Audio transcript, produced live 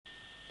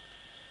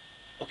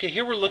Okay,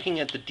 here we're looking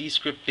at the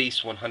Dscript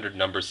base 100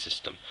 number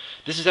system.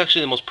 This is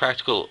actually the most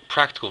practical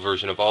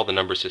version of all the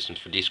number systems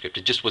for Dscript.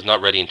 It just was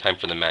not ready in time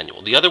for the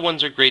manual. The other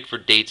ones are great for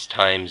dates,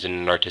 times,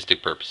 and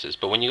artistic purposes,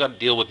 but when you got to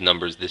deal with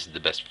numbers, this is the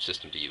best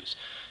system to use.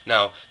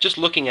 Now, just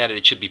looking at it,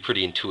 it should be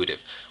pretty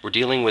intuitive. We're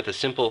dealing with a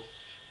simple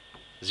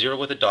 0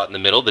 with a dot in the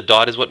middle. The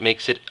dot is what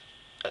makes it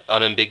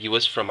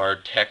unambiguous from our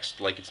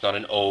text, like it's not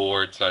an O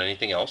or it's not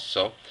anything else.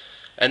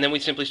 And then we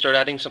simply start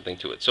adding something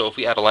to it. So if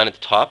we add a line at the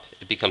top,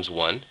 it becomes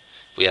 1.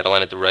 If we add a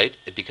line at the right,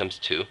 it becomes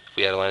 2. If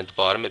we add a line at the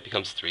bottom, it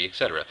becomes 3,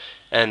 etc.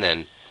 And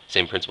then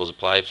same principles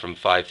apply from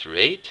 5 through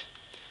 8.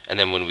 And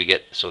then when we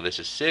get, so this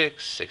is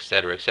 6,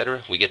 etc.,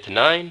 etc., we get to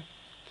 9,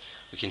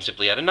 we can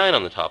simply add a 9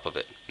 on the top of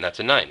it, and that's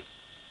a 9.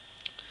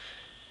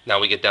 Now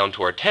we get down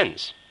to our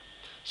tens.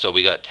 So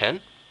we got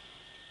 10,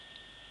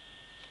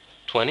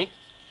 20,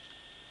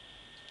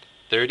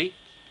 30,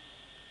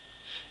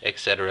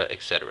 etc.,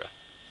 etc.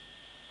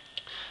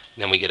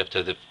 Then we get up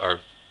to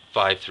our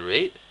 5 through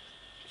 8,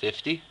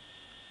 50,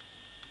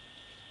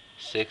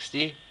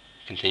 60,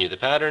 continue the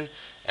pattern,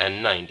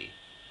 and 90.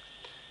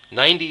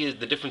 90 is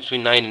the difference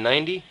between 9 and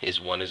 90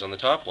 is 1 is on the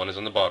top, 1 is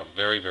on the bottom.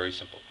 Very, very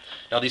simple.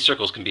 Now these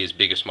circles can be as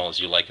big or small as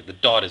you like. The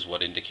dot is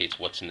what indicates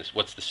what's in this,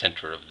 what's the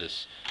center of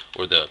this,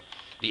 or the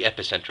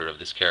epicenter of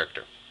this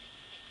character.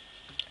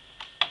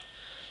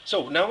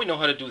 So now we know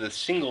how to do the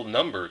single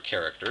number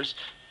characters,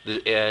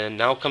 and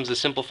now comes the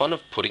simple fun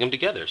of putting them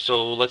together.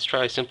 So let's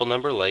try a simple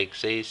number like,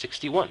 say,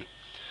 61.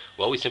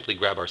 Well, we simply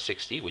grab our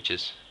 60, which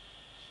is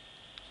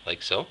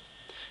like so,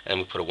 and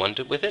we put a 1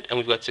 with it, and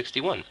we've got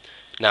 61.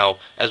 Now,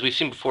 as we've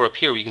seen before up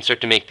here, we can start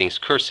to make things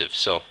cursive.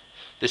 So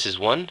this is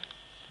 1,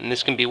 and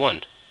this can be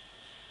 1,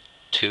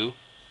 2,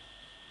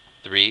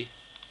 3,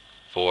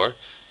 4,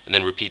 and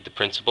then repeat the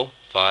principle,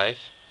 5,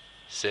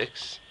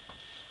 6.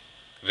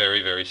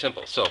 Very, very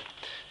simple. So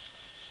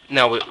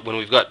now when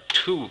we've got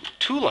two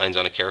lines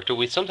on a character,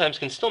 we sometimes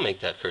can still make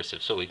that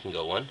cursive. So we can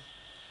go 1,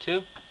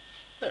 2,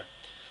 there.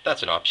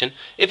 That's an option.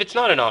 If it's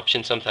not an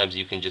option, sometimes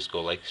you can just go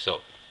like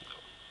so,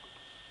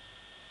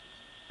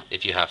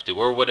 if you have to,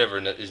 or whatever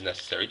is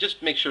necessary.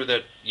 Just make sure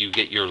that you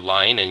get your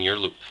line and your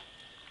loop.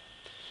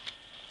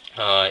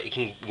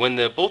 When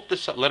both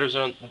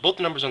the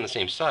numbers are on the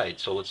same side.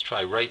 So let's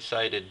try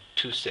right-sided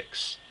 2,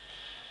 6.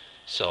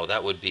 So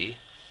that would be,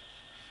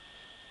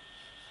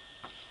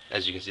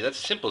 as you can see, that's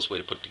the simplest way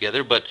to put it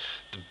together, but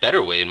the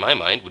better way in my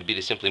mind would be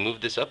to simply move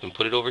this up and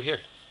put it over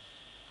here.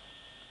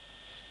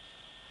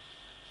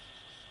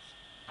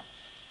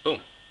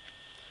 Boom.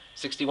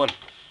 61.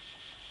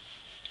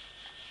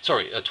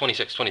 Sorry,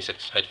 26. I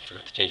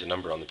forgot to change the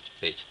number on the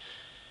page.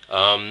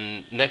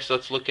 Next,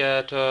 let's look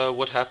at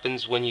what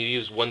happens when you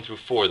use 1 through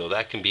 4, though.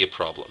 That can be a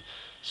problem.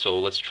 So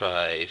let's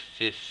try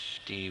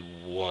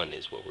 51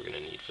 is what we're going to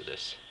need for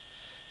this.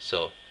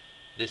 So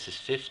this is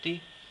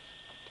 50.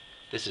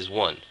 This is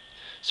 1.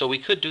 So we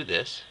could do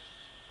this.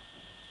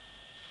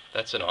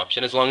 That's an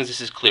option, as long as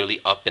this is clearly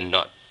up and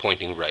not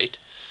pointing right.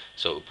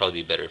 So it would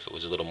probably be better if it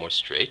was a little more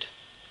straight.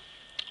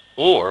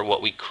 Or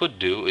what we could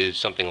do is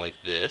something like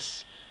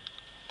this.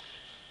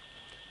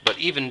 But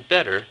even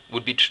better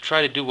would be to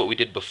try to do what we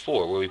did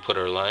before, where we put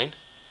our line.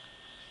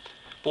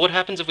 But what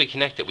happens if we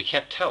connect it? We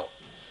can't tell.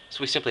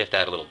 So we simply have to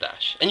add a little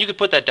dash. And you could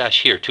put that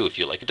dash here too if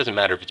you like. It doesn't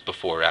matter if it's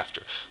before or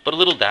after. But a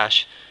little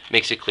dash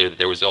makes it clear that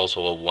there was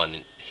also a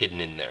 1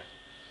 hidden in there.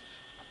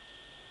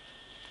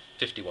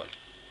 51.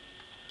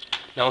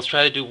 Now let's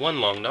try to do one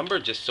long number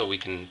just so we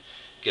can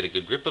get a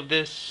good grip of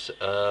this.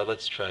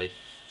 Let's try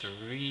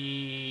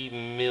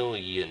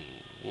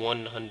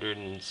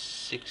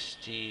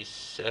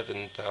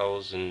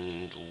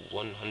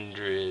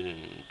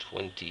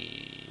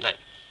 3,167,129.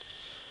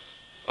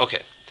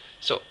 Okay,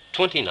 so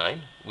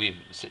 29, we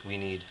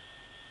need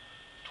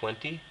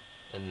 20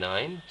 and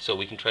 9, so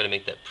we can try to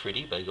make that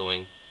pretty by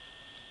going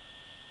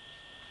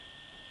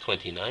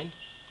 29,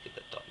 get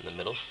that dot in the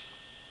middle.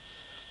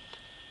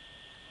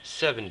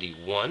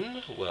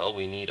 71, well,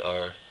 we need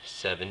our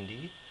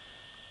 70,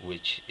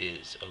 which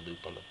is a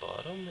loop on the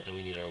bottom, and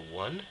we need our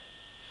 1.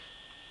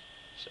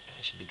 Sorry,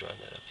 I should be drawing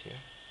that up here.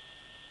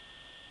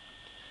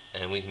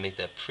 And we can make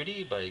that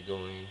pretty by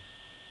going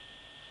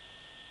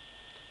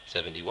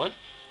 71.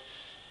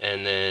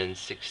 And then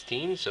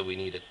 16, so we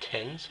need a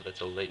 10, so that's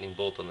a lightning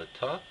bolt on the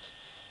top.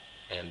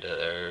 And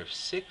our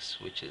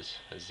 6, which is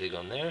a zig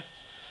on there.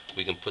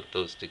 We can put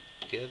those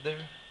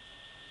together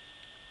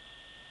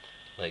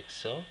like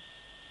so.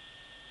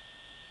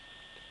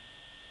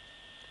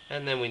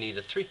 And then we need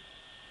a 3.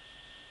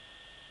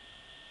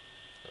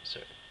 Oh,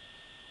 sorry.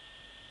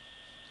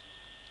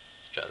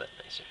 Draw that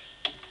nicer.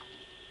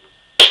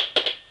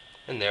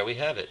 And there we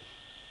have it.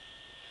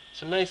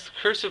 Some nice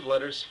cursive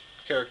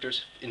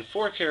characters. In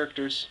 4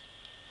 characters,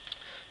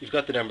 you've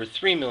got the number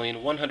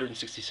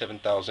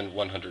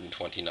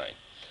 3,167,129.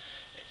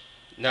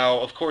 Now,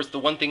 of course, the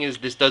one thing is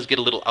this does get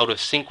a little out of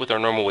sync with our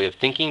normal way of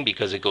thinking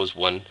because it goes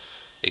 1,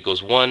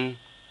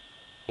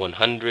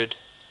 100,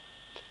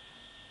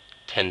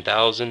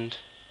 10,000,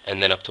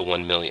 and then up to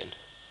 1 million.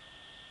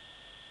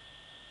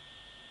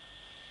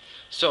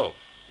 So,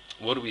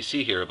 what do we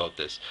see here about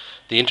this?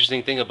 The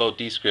interesting thing about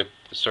Dscript,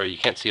 sorry, you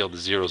can't see all the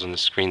zeros on the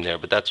screen there,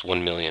 but that's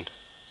 1 million.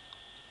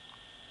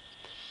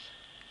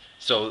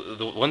 So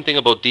the one thing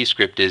about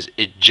Dscript is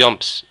it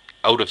jumps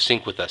out of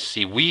sync with us.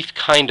 See, we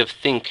kind of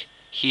think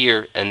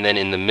here and then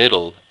in the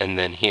middle and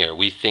then here.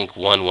 We think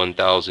 1,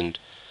 1,000,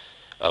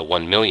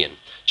 1 million.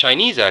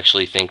 Chinese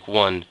actually think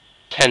 1,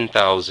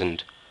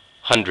 10,000,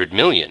 100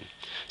 million.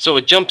 So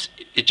it jumps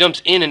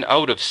in and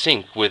out of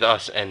sync with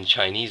us and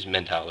Chinese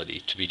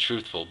mentality, to be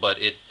truthful, but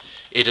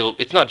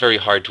it's not very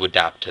hard to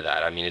adapt to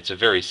that. I mean, it's a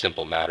very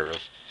simple matter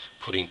of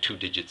putting two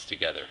digits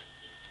together.